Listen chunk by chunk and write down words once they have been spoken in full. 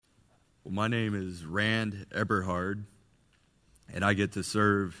Well, my name is Rand Eberhard, and I get to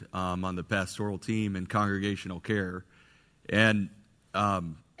serve on the pastoral team in congregational care. And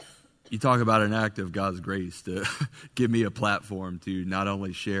you talk about an act of God's grace to give me a platform to not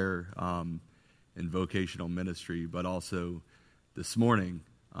only share in vocational ministry, but also this morning,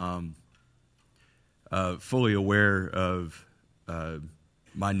 fully aware of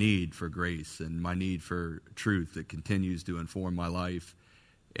my need for grace and my need for truth that continues to inform my life.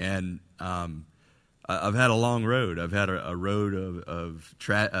 And I've had a long road. I've had a road of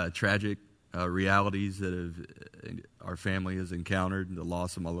tragic realities that our family has encountered, the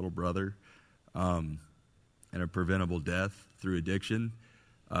loss of my little brother, and a preventable death through addiction.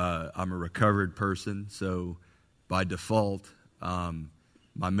 I'm a recovered person, so by default,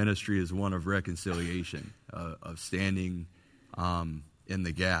 my ministry is one of reconciliation, of standing in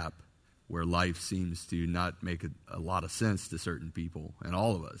the gap where life seems to not make a lot of sense to certain people and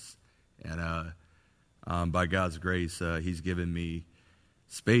all of us. And by God's grace, He's given me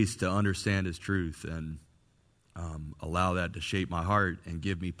space to understand His truth and allow that to shape my heart and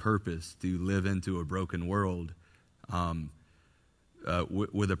give me purpose to live into a broken world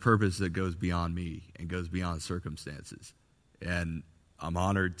with a purpose that goes beyond me and goes beyond circumstances. And I'm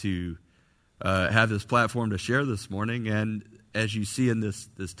honored to have this platform to share this morning. And as you see in this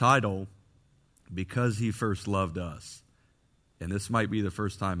title, because He first loved us. And this might be the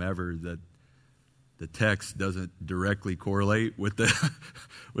first time ever that the text doesn't directly correlate with the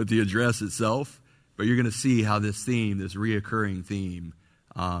with the address itself, but you're going to see how this theme, this reoccurring theme,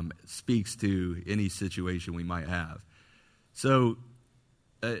 speaks to any situation we might have. So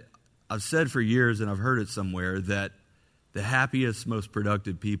I've said for years, and I've heard it somewhere, that the happiest, most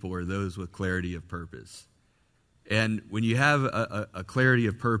productive people are those with clarity of purpose. And when you have a clarity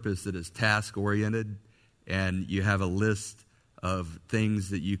of purpose that is task-oriented, and you have a list of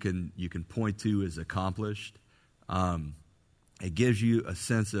things that you can point to as accomplished, it gives you a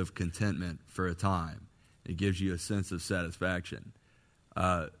sense of contentment for a time. It gives you a sense of satisfaction.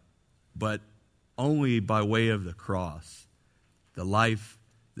 But only by way of the cross, the life,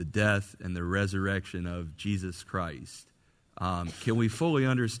 the death, and the resurrection of Jesus Christ, can we fully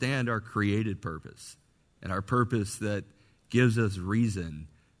understand our created purpose and our purpose that gives us reason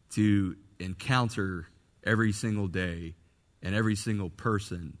to encounter every single day and every single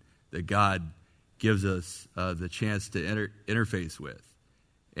person that God gives us the chance to interface with.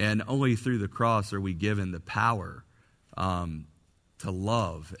 And only through the cross are we given the power to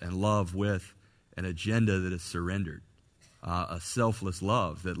love, and love with an agenda that is surrendered, a selfless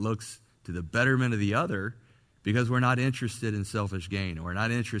love that looks to the betterment of the other, because we're not interested in selfish gain, or we're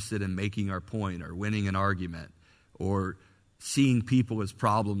not interested in making our point or winning an argument or seeing people as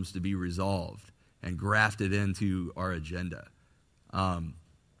problems to be resolved and grafted into our agenda,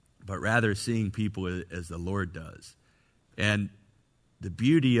 but rather seeing people as the Lord does. And the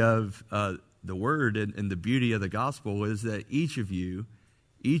beauty of the Word and the beauty of the gospel is that each of you,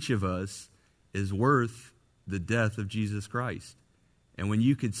 each of us, is worth the death of Jesus Christ. And when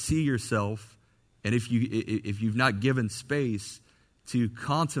you could see yourself, and if you've not given space to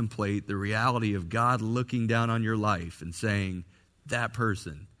contemplate the reality of God looking down on your life and saying, that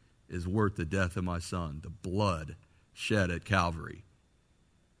person is worth the death of my son, the blood shed at Calvary.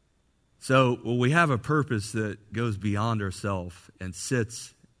 So we have a purpose that goes beyond ourselves and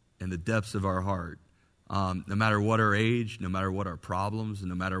sits in the depths of our heart. No matter what our age, no matter what our problems, and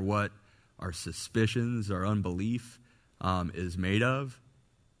no matter what our suspicions, our unbelief is made of,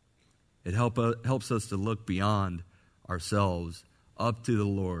 it helps us to look beyond ourselves up to the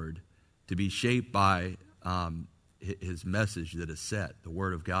Lord, to be shaped by His message that is set, the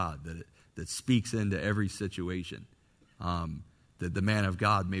Word of God, that speaks into every situation, that the man of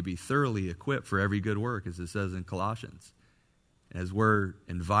God may be thoroughly equipped for every good work, as it says in Colossians. As we're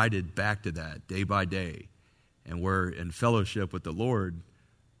invited back to that day by day, and we're in fellowship with the Lord,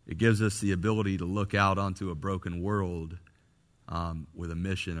 it gives us the ability to look out onto a broken world with a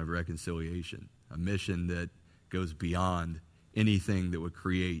mission of reconciliation, a mission that goes beyond anything that would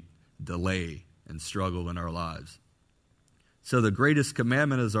create delay and struggle in our lives. So the greatest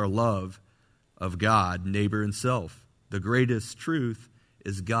commandment is our love of God, neighbor, and self. The greatest truth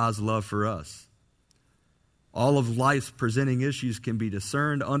is God's love for us. All of life's presenting issues can be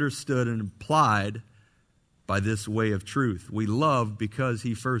discerned, understood, and applied by this way of truth. We love because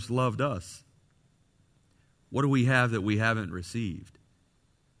He first loved us. What do we have that we haven't received?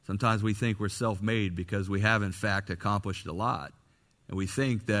 Sometimes we think we're self-made because we have, in fact, accomplished a lot. And we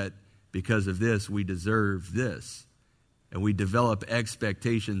think that because of this, we deserve this. And we develop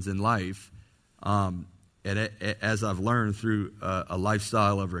expectations in life as I've learned through a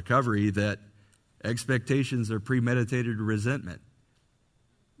lifestyle of recovery, that expectations are premeditated resentment.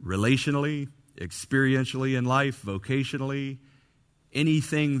 Relationally, experientially in life, vocationally,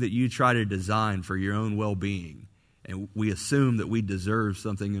 anything that you try to design for your own well-being, and we assume that we deserve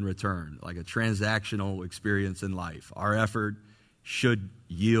something in return, like a transactional experience in life. Our effort should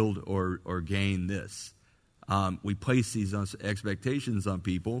yield or gain this. We place these expectations on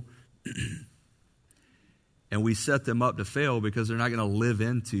people, and we set them up to fail because they're not going to live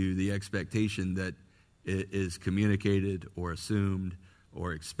into the expectation that is communicated or assumed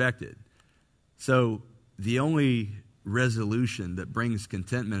or expected. So the only resolution that brings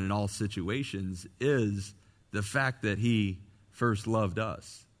contentment in all situations is the fact that he first loved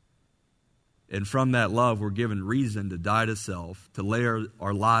us. And from that love, we're given reason to die to self, to lay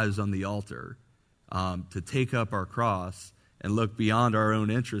our lives on the altar, to take up our cross and look beyond our own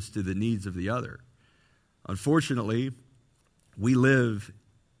interests to the needs of the other. Unfortunately, we live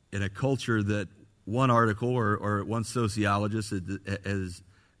in a culture that one article or one sociologist has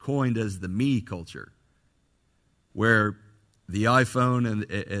coined as the me culture, where the iPhone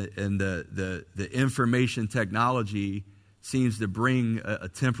and the information technology seems to bring a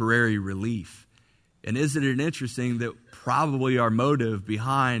temporary relief. And isn't it interesting that probably our motive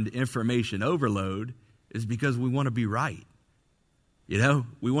behind information overload is because we want to be right? You know,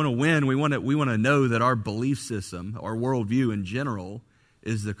 we want to win. We want to know that our belief system, our worldview in general,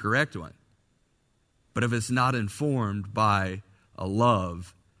 is the correct one. But if it's not informed by a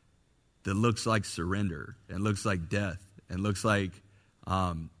love that looks like surrender and looks like death and looks like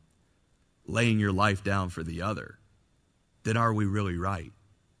laying your life down for the other, then are we really right?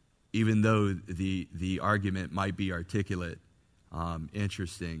 Even though the argument might be articulate,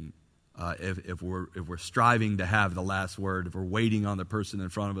 interesting, if we're striving to have the last word, if we're waiting on the person in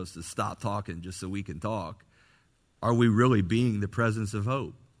front of us to stop talking just so we can talk, are we really being the presence of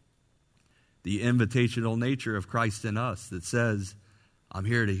hope? The invitational nature of Christ in us that says, I'm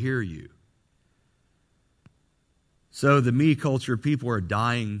here to hear you. So the me culture, people are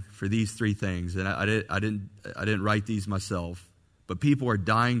dying for these three things, and I didn't write these myself, but people are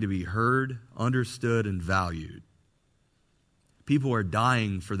dying to be heard, understood, and valued. People are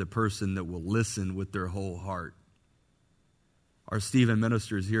dying for the person that will listen with their whole heart. Our Stephen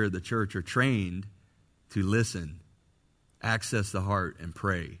ministers here at the church are trained to listen, access the heart, and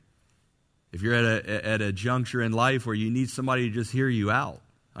pray. If you're at a juncture in life where you need somebody to just hear you out,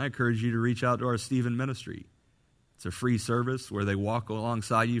 I encourage you to reach out to our Stephen ministry. It's a free service where they walk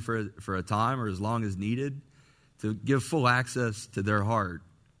alongside you for a time or as long as needed to give full access to their heart.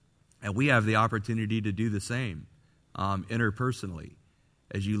 And we have the opportunity to do the same interpersonally.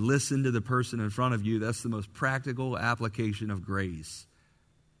 As you listen to the person in front of you, that's the most practical application of grace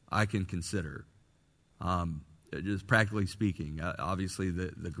I can consider. Just practically speaking, obviously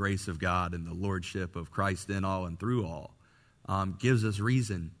the grace of God and the lordship of Christ in all and through all gives us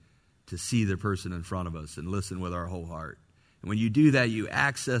reason to see the person in front of us and listen with our whole heart. And when you do that, you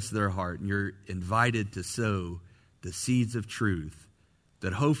access their heart and you're invited to sow the seeds of truth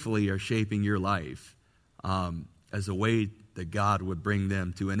that hopefully are shaping your life as a way that God would bring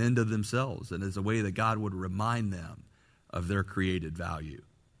them to an end of themselves and as a way that God would remind them of their created value.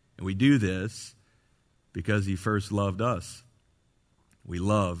 And we do this because he first loved us. We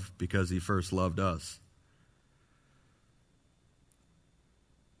love because he first loved us.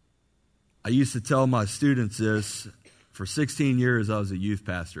 I used to tell my students this. For 16 years, I was a youth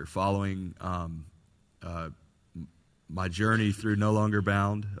pastor following my journey through No Longer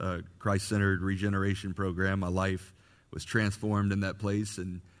Bound, Christ-centered regeneration program. My life was transformed in that place,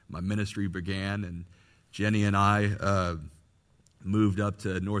 and my ministry began. And Jenny and I moved up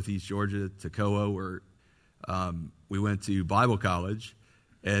to Northeast Georgia, Toccoa, where we went to Bible college.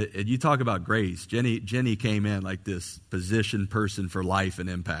 And you talk about grace. Jenny came in like this positioned person for life and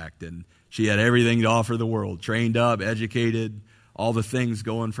impact, and she had everything to offer the world, trained up, educated, all the things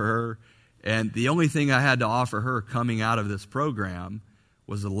going for her. And the only thing I had to offer her coming out of this program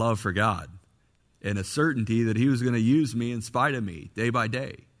was a love for God and a certainty that he was going to use me in spite of me day by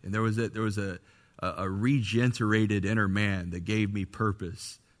day. And there was a regenerated inner man that gave me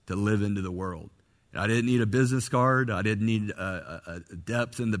purpose to live into the world. And I didn't need a business card. I didn't need a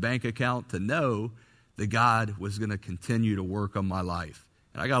depth in the bank account to know that God was going to continue to work on my life.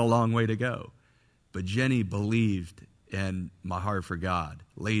 And I got a long way to go. But Jenny believed in my heart for God,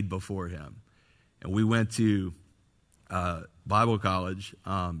 laid before him. And we went to Bible college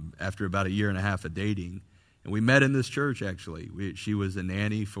after about a year and a half of dating. And we met in this church, actually. She was a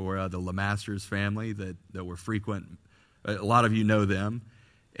nanny for the LeMasters family that were frequent. A lot of you know them.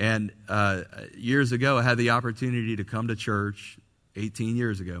 And years ago, I had the opportunity to come to church, 18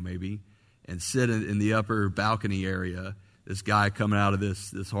 years ago maybe, and sit in the upper balcony area. This guy coming out of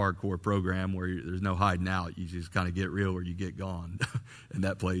this hardcore program where there's no hiding out. You just kind of get real or you get gone in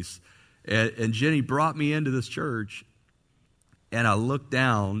that place. And Jenny brought me into this church, and I look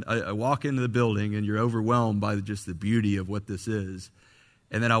down. I walk into the building, and you're overwhelmed by just the beauty of what this is.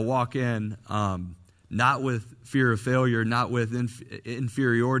 And then I walk in, not with fear of failure, not with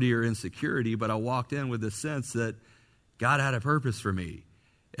inferiority or insecurity, but I walked in with a sense that God had a purpose for me.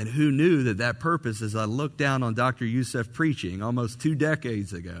 And who knew that purpose, as I looked down on Dr. Youssef preaching almost 2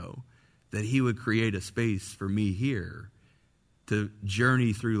 decades ago, that he would create a space for me here to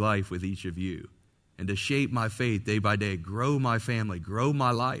journey through life with each of you and to shape my faith day by day, grow my family, grow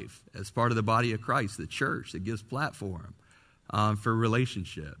my life as part of the body of Christ, the church that gives platform for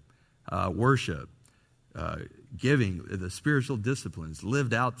relationship, worship, giving, the spiritual disciplines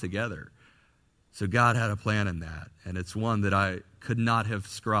lived out together. So God had a plan in that, and it's one that I could not have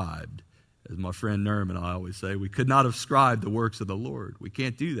scribed. As my friend Nerm and I always say, we could not have scribed the works of the Lord. We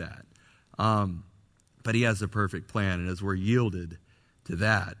can't do that. But he has a perfect plan, and as we're yielded to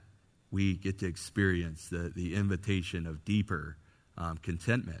that, we get to experience the invitation of deeper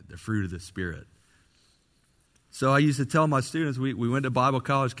contentment, the fruit of the Spirit. So I used to tell my students, we went to Bible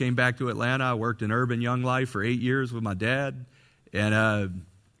college, came back to Atlanta. I worked in urban young life for 8 years with my dad, and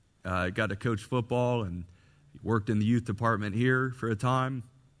I got to coach football and worked in the youth department here for a time.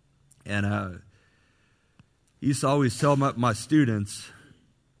 And I used to always tell my students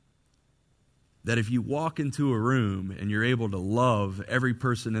that if you walk into a room and you're able to love every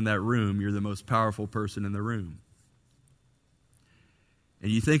person in that room, you're the most powerful person in the room.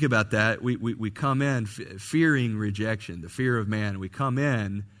 And you think about that, we come in fearing rejection, the fear of man. We come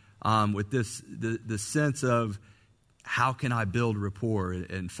in with the sense of how can I build rapport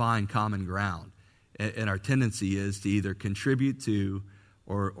and find common ground. And our tendency is to either contribute to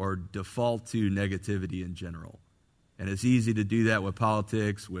or default to negativity in general. And it's easy to do that with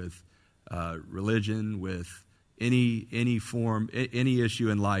politics, with religion, with any form, any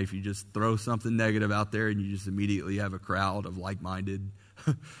issue in life. You just throw something negative out there and you just immediately have a crowd of like-minded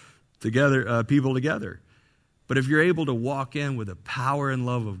people together. But if you're able to walk in with the power and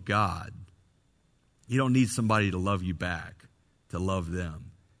love of God, you don't need somebody to love you back, to love them.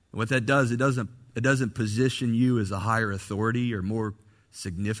 And what that does, it doesn't position you as a higher authority or more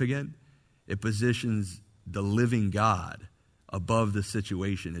significant. It positions the living God above the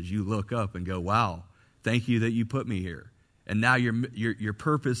situation as you look up and go, wow, thank you that you put me here. And now your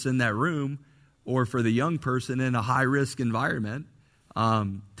purpose in that room, or for the young person in a high-risk environment,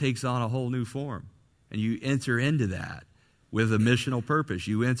 takes on a whole new form. And you enter into that with a missional purpose.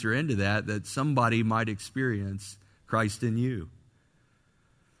 You enter into that somebody might experience Christ in you.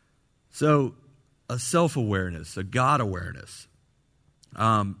 So a self-awareness, a God-awareness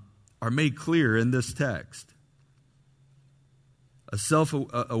are made clear in this text. A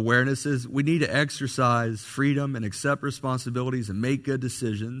self-awareness is we need to exercise freedom and accept responsibilities and make good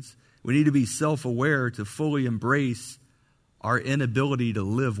decisions. We need to be self-aware to fully embrace our inability to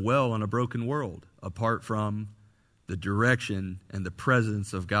live well in a broken world apart from the direction and the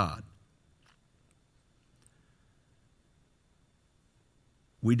presence of God.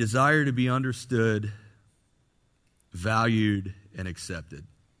 We desire to be understood, valued, and accepted.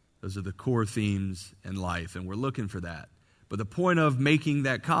 Those are the core themes in life, and we're looking for that. But the point of making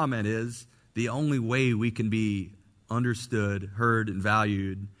that comment is the only way we can be understood, heard, and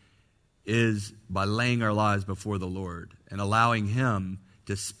valued is by laying our lives before the Lord and allowing Him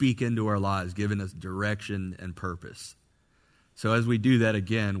to speak into our lives, giving us direction and purpose. So as we do that,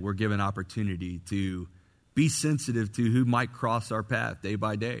 again, we're given opportunity to be sensitive to who might cross our path day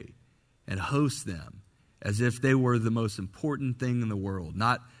by day and host them as if they were the most important thing in the world,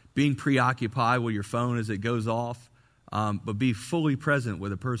 not being preoccupied with your phone as it goes off, but be fully present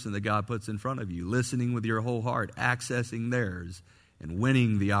with a person that God puts in front of you, listening with your whole heart, accessing theirs, and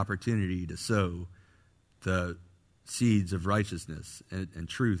winning the opportunity to sow the seeds of righteousness and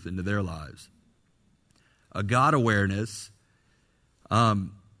truth into their lives. A God awareness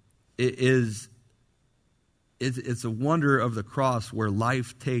it's a wonder of the cross where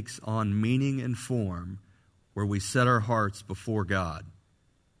life takes on meaning and form, where we set our hearts before God.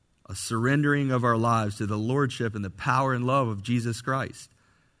 A surrendering of our lives to the lordship and the power and love of Jesus Christ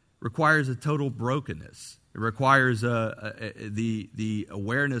requires a total brokenness. It requires the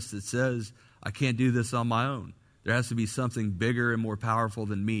awareness that says, I can't do this on my own. There has to be something bigger and more powerful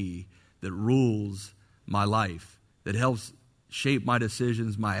than me that rules my life, that helps shape my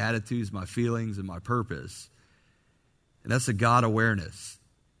decisions, my attitudes, my feelings, and my purpose. And that's a God awareness.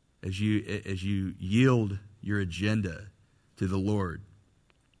 as you yield your agenda to the Lord.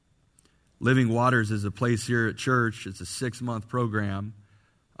 Living Waters is a place here at church. It's a 6-month program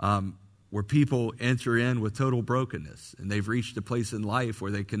where people enter in with total brokenness, and they've reached a place in life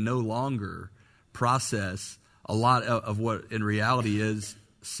where they can no longer process a lot of what in reality is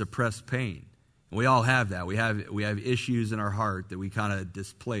suppressed pain. And we all have that. We have issues in our heart that we kind of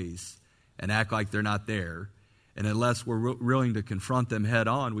displace and act like they're not there. And unless we're willing to confront them head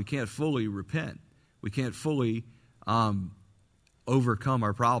on, we can't fully repent. We can't fully overcome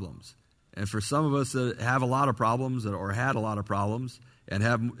our problems. And for some of us that have a lot of problems or had a lot of problems and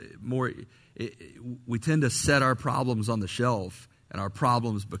have more, we tend to set our problems on the shelf, and our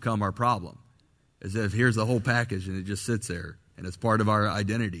problems become our problem. As if here's the whole package and it just sits there and it's part of our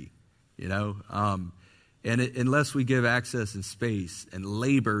identity, you know. Unless we give access and space and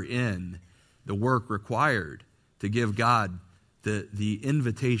labor in the work required to give God the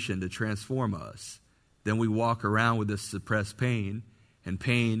invitation to transform us, then we walk around with this suppressed pain, and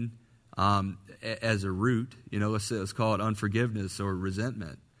pain as a root, you know, let's call it unforgiveness or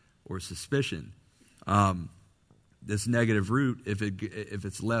resentment or suspicion. This negative root, if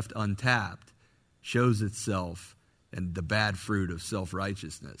it's left untapped, shows itself in the bad fruit of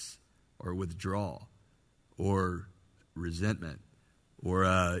self-righteousness or withdrawal or resentment or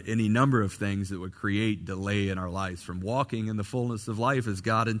any number of things that would create delay in our lives from walking in the fullness of life as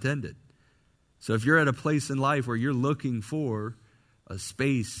God intended. So if you're at a place in life where you're looking for a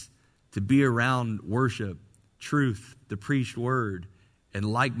space to be around worship, truth, the preached word, and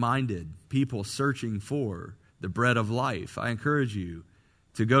like-minded people searching for the bread of life, I encourage you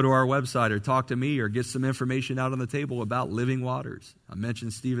to go to our website or talk to me or get some information out on the table about Living Waters. I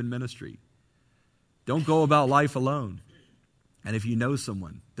mentioned Stephen Ministry. Don't go about life alone. And if you know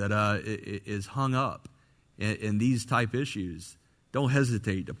someone that is hung up in these type issues, don't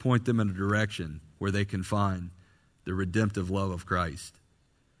hesitate to point them in a direction where they can find the redemptive love of Christ.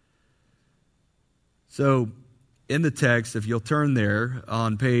 So in the text, if you'll turn there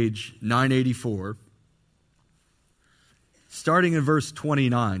on page 984, starting in verse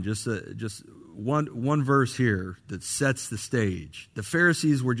 29, just one verse here that sets the stage. The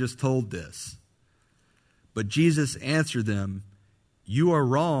Pharisees were just told this, but Jesus answered them, "You are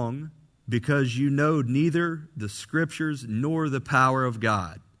wrong because you know neither the Scriptures nor the power of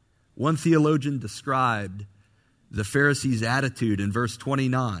God." One theologian described the Pharisees' attitude in verse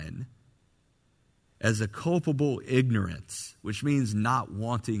 29 as a culpable ignorance, which means not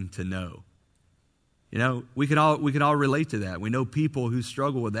wanting to know. You know, we can all relate to that. We know people who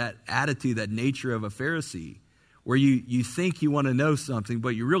struggle with that attitude, that nature of a Pharisee, where you think you want to know something, but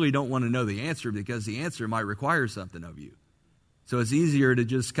you really don't want to know the answer because the answer might require something of you. So it's easier to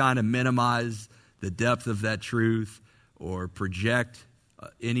just kind of minimize the depth of that truth or project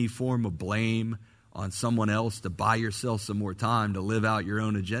any form of blame on someone else to buy yourself some more time to live out your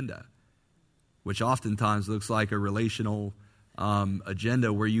own agenda, which oftentimes looks like a relational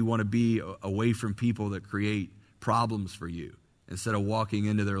agenda where you want to be away from people that create problems for you instead of walking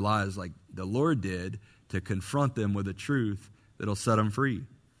into their lives like the Lord did to confront them with a truth that'll set them free.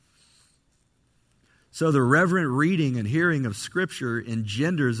 So the reverent reading and hearing of Scripture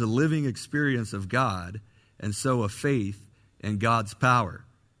engenders a living experience of God and so a faith in God's power.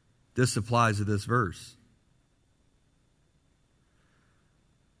 This applies to this verse.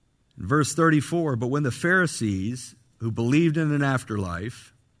 In verse 34, but when the Pharisees who believed in an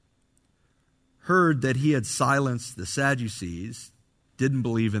afterlife heard that he had silenced the Sadducees, didn't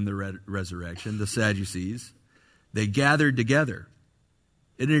believe in the resurrection, the Sadducees, they gathered together.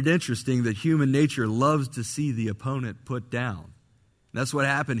 Isn't it interesting that human nature loves to see the opponent put down? And that's what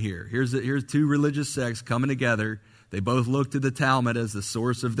happened here. Here's two religious sects coming together. They both look to the Talmud as the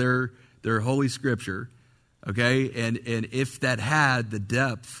source of their holy scripture. Okay, and if that had the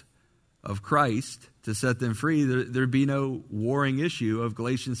depth of Christ to set them free, there'd be no warring issue of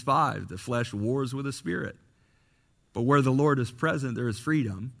Galatians 5. The flesh wars with the spirit. But where the Lord is present, there is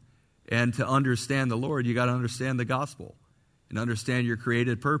freedom. And to understand the Lord, you got to understand the gospel. And understand your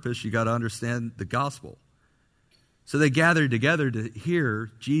created purpose, you got to understand the gospel. So they gathered together to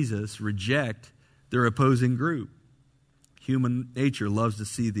hear Jesus reject their opposing group. Human nature loves to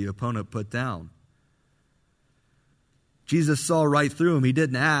see the opponent put down. Jesus saw right through him. He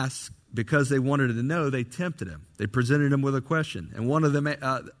didn't ask because they wanted to know. They tempted him. They presented him with a question. And one of them,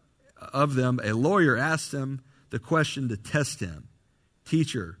 a lawyer, asked him the question to test him.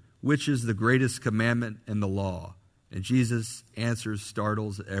 "Teacher, which is the greatest commandment in the law?" And Jesus' answer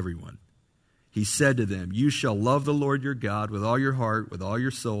startles everyone. He said to them, "You shall love the Lord your God with all your heart, with all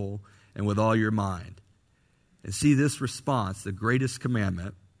your soul, and with all your mind." And see this response, the greatest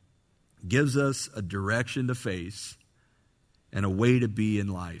commandment, gives us a direction to face and a way to be in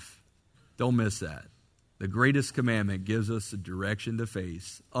life. Don't miss that. The greatest commandment gives us a direction to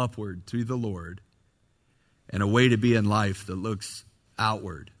face upward to the Lord and a way to be in life that looks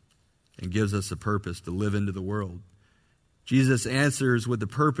outward and gives us a purpose to live into the world. Jesus answers with the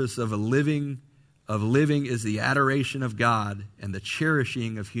purpose of living is the adoration of God and the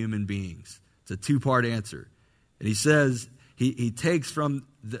cherishing of human beings. It's a two-part answer. And he says, he takes from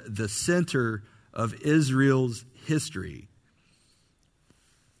the center of Israel's history,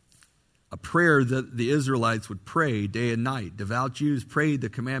 a prayer that the Israelites would pray day and night. Devout Jews prayed the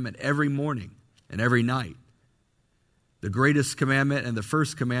commandment every morning and every night. The greatest commandment and the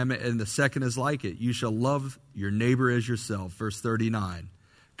first commandment and the second is like it. You shall love your neighbor as yourself. Verse 39.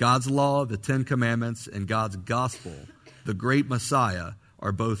 God's law, the 10 commandments, and God's gospel, the great Messiah,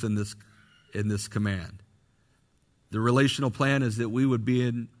 are both in this command. The relational plan is that we would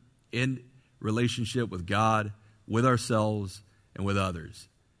be in relationship with God, with ourselves, and with others.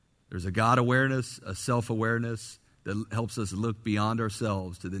 There's a God awareness, a self-awareness that helps us look beyond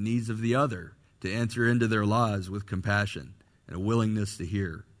ourselves to the needs of the other, to enter into their lives with compassion and a willingness to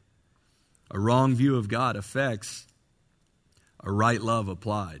hear. A wrong view of God affects a right love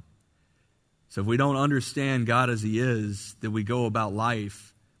applied. So if we don't understand God as He is, then we go about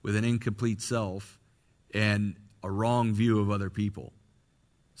life with an incomplete self and a wrong view of other people.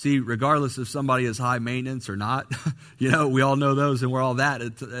 See, regardless if somebody is high maintenance or not, we all know those and we're all that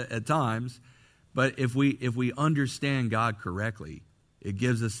at times. But if we understand God correctly, it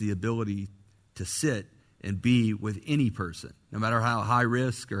gives us the ability to sit and be with any person, no matter how high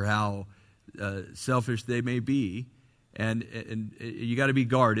risk or how selfish they may be. And you got to be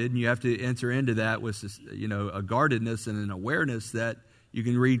guarded, and you have to enter into that with a guardedness and an awareness that you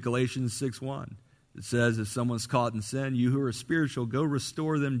can read Galatians 6:1. It says, if someone's caught in sin, you who are spiritual, go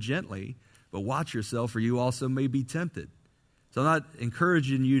restore them gently, but watch yourself, or you also may be tempted. So I'm not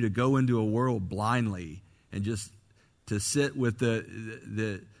encouraging you to go into a world blindly and just to sit with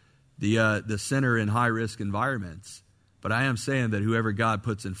the sinner in high-risk environments. But I am saying that whoever God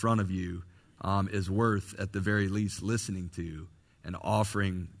puts in front of you is worth, at the very least, listening to and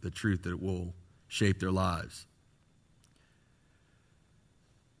offering the truth that will shape their lives.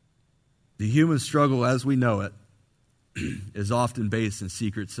 The human struggle, as we know it, is often based in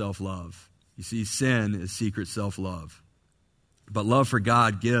secret self-love. You see, sin is secret self-love. But love for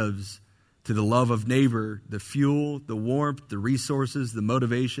God gives to the love of neighbor the fuel, the warmth, the resources, the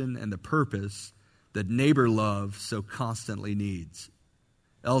motivation, and the purpose that neighbor love so constantly needs.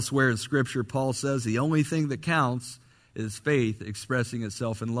 Elsewhere in Scripture, Paul says the only thing that counts is faith expressing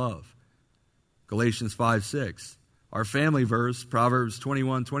itself in love. Galatians 5:6. Our family verse, Proverbs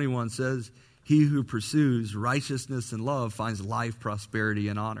 21:21 says, he who pursues righteousness and love finds life, prosperity,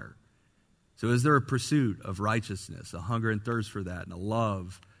 and honor. So is there a pursuit of righteousness, a hunger and thirst for that, and a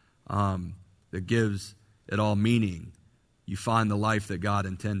love that gives it all meaning? You find the life that God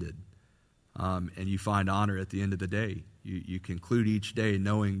intended, and you find honor at the end of the day. You conclude each day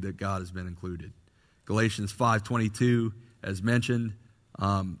knowing that God has been included. Galatians 5:22, as mentioned,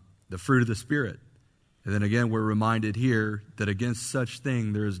 the fruit of the Spirit. And then again, we're reminded here that against such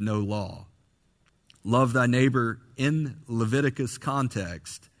thing there is no law. Love thy neighbor in Leviticus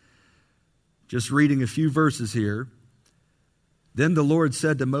context. Just reading a few verses here. Then the Lord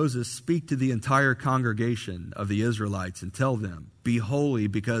said to Moses, speak to the entire congregation of the Israelites and tell them, be holy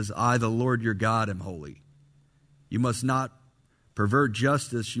because I, the Lord your God, am holy. You must not pervert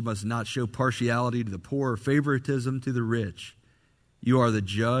justice. You must not show partiality to the poor or favoritism to the rich. You are the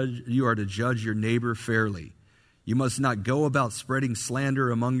judge. You are to judge your neighbor fairly. You must not go about spreading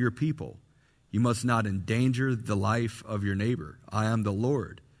slander among your people. You must not endanger the life of your neighbor. I am the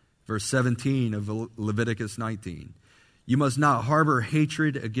Lord. Verse 17 of Leviticus 19. You must not harbor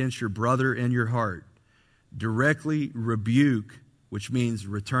hatred against your brother in your heart. Directly rebuke, which means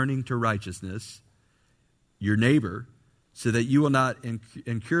returning to righteousness, your neighbor, so that you will not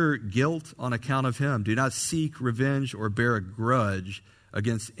incur guilt on account of him. Do not seek revenge or bear a grudge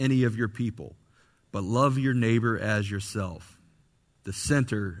against any of your people, but love your neighbor as yourself. The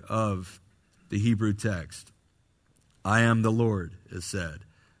center of the Hebrew text. I am the Lord, is said.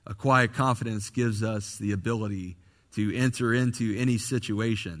 A quiet confidence gives us the ability to enter into any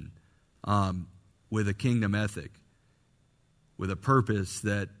situation with a kingdom ethic, with a purpose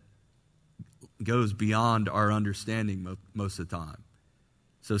that goes beyond our understanding most of the time.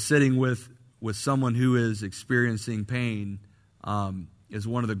 So sitting with someone who is experiencing pain is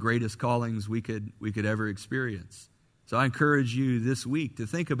one of the greatest callings we could ever experience. So I encourage you this week to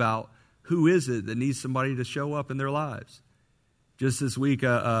think about who is it that needs somebody to show up in their lives. Just this week,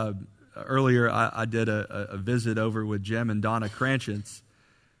 a earlier I did a visit over with Jim and Donna Cranchance,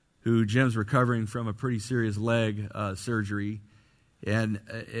 who Jim's recovering from a pretty serious leg surgery. And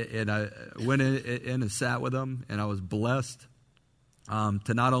I went in and sat with them, and I was blessed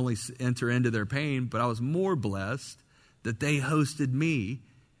to not only enter into their pain, but I was more blessed that they hosted me,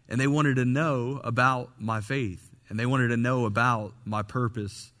 and they wanted to know about my faith, and they wanted to know about my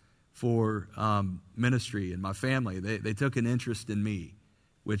purpose for ministry and my family. They took an interest in me,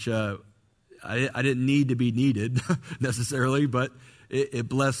 which I didn't need to be needed necessarily, but it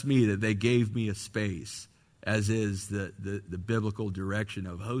blessed me that they gave me a space, as is the biblical direction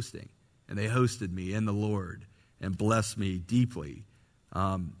of hosting. And they hosted me in the Lord and blessed me deeply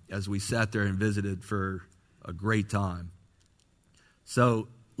as we sat there and visited for a great time. So,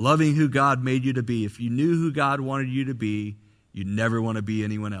 loving who God made you to be. If you knew who God wanted you to be, you'd never want to be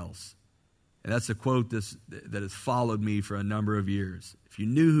anyone else. And that's a quote that has followed me for a number of years. If you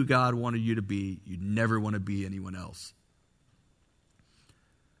knew who God wanted you to be, you'd never want to be anyone else.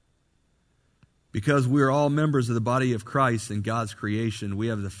 Because we're all members of the body of Christ and God's creation, we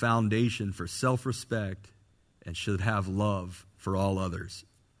have the foundation for self-respect and should have love for all others.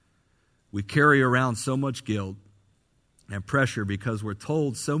 We carry around so much guilt and pressure because we're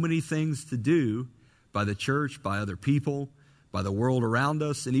told so many things to do by the church, by other people, by the world around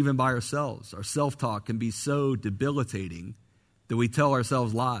us, and even by ourselves. Our self-talk can be so debilitating that we tell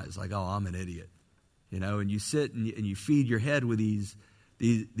ourselves lies like, oh, I'm an idiot. And you sit and you feed your head with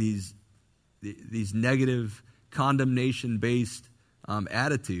these negative, condemnation-based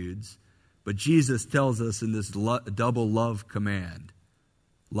attitudes. But Jesus tells us in this double love command,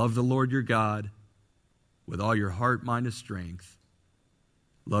 love the Lord your God with all your heart, mind, and strength.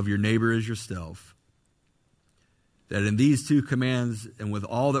 Love your neighbor as yourself. That in these two commands and with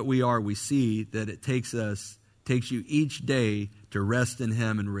all that we are, we see that it takes you each day to rest in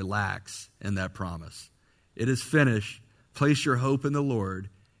Him and relax in that promise. It is finished. Place your hope in the Lord.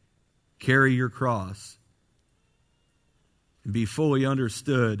 Carry your cross. And be fully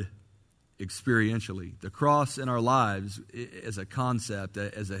understood experientially. The cross in our lives as a concept,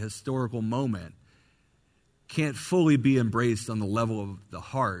 as a historical moment, can't fully be embraced on the level of the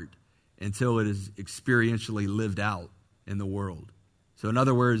heart until it is experientially lived out in the world. So in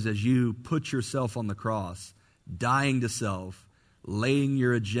other words, as you put yourself on the cross, dying to self, laying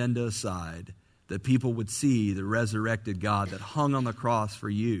your agenda aside, that people would see the resurrected God that hung on the cross for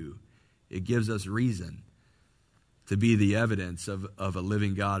you, it gives us reason to be the evidence of a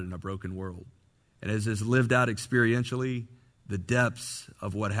living God in a broken world. And as it's lived out experientially, the depths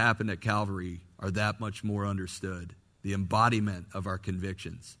of what happened at Calvary are that much more understood, the embodiment of our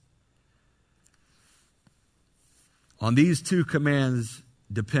convictions. On these two commands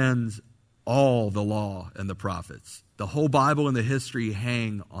depends all the law and the prophets. The whole Bible and the history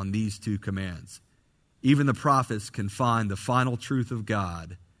hang on these two commands. Even the prophets can find the final truth of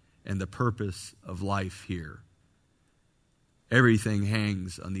God and the purpose of life here. Everything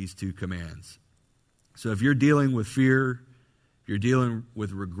hangs on these two commands. So if you're dealing with fear, if you're dealing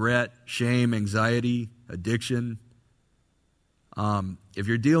with regret, shame, anxiety, addiction, if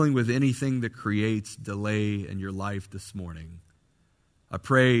you're dealing with anything that creates delay in your life this morning, I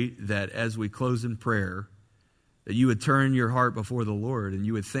pray that as we close in prayer, that you would turn your heart before the Lord and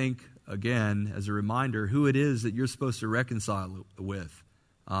you would think again, as a reminder, who it is that you're supposed to reconcile with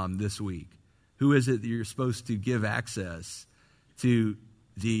this week. Who is it that you're supposed to give access to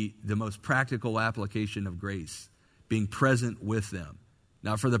the most practical application of grace, being present with them,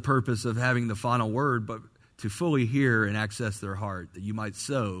 not for the purpose of having the final word, but to fully hear and access their heart, that you might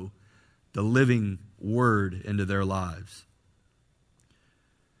sow the living word into their lives.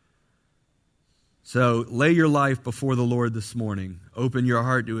 So lay your life before the Lord this morning. Open your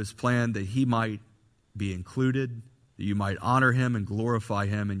heart to His plan that He might be included, that you might honor Him and glorify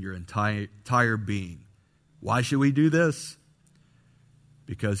Him in your entire being. Why should we do this?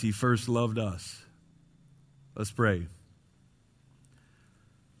 Because He first loved us. Let's pray.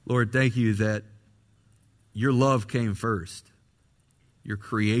 Lord, thank you that your love came first, your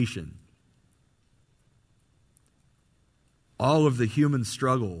creation. All of the human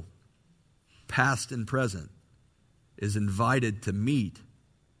struggle, past and present, is invited to meet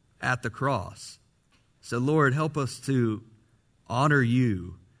at the cross. So, Lord, help us to honor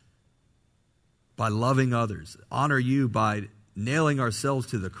you by loving others, honor you by nailing ourselves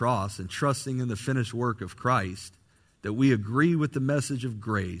to the cross and trusting in the finished work of Christ, that we agree with the message of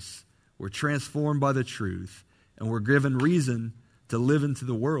grace, we're transformed by the truth, and we're given reason to live into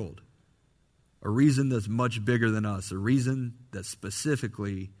the world. A reason that's much bigger than us, a reason that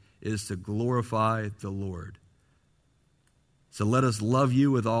specifically is to glorify the Lord. So let us love you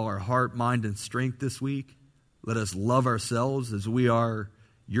with all our heart, mind, and strength this week. Let us love ourselves as we are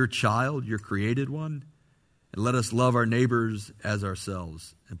your child, your created one. And let us love our neighbors as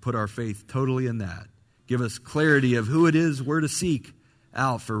ourselves and put our faith totally in that. Give us clarity of who it is we're to seek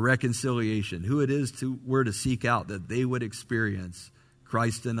out for reconciliation, who it is we're to seek out that they would experience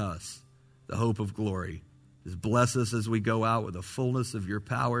Christ in us, the hope of glory. Just bless us as we go out with the fullness of your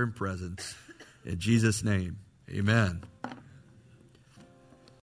power and presence. In Jesus' name, amen.